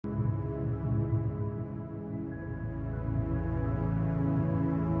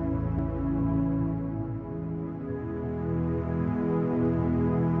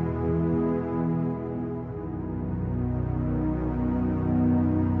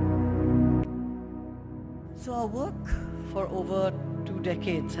So our work for over 2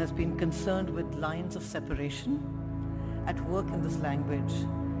 decades has been concerned with lines of separation at work in this language.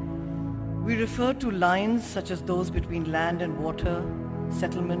 We refer to lines such as those between land and water,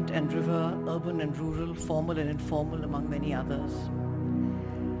 settlement and river, urban and rural, formal and informal, among many others.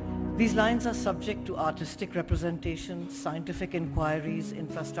 These lines are subject to artistic representation, scientific inquiries,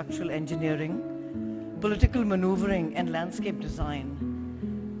 infrastructural engineering, political maneuvering, and landscape design,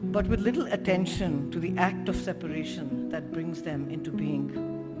 but with little attention to the act of separation that brings them into being.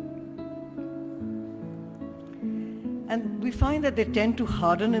 And we find that they tend to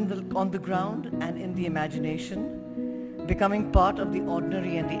harden on the ground and in the imagination, becoming part of the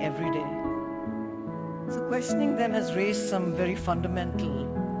ordinary and the everyday. So questioning them has raised some very fundamental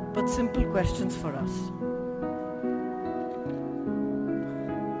but simple questions for us.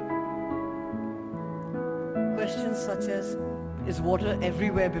 Questions such as, is water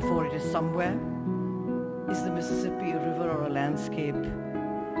everywhere before it is somewhere? Is the Mississippi a river or a landscape?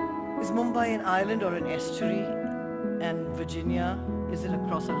 Is Mumbai an island or an estuary? And Virginia, is it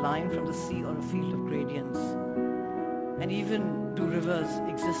across a line from the sea or a field of gradients? And even, do rivers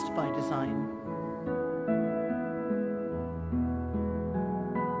exist by design?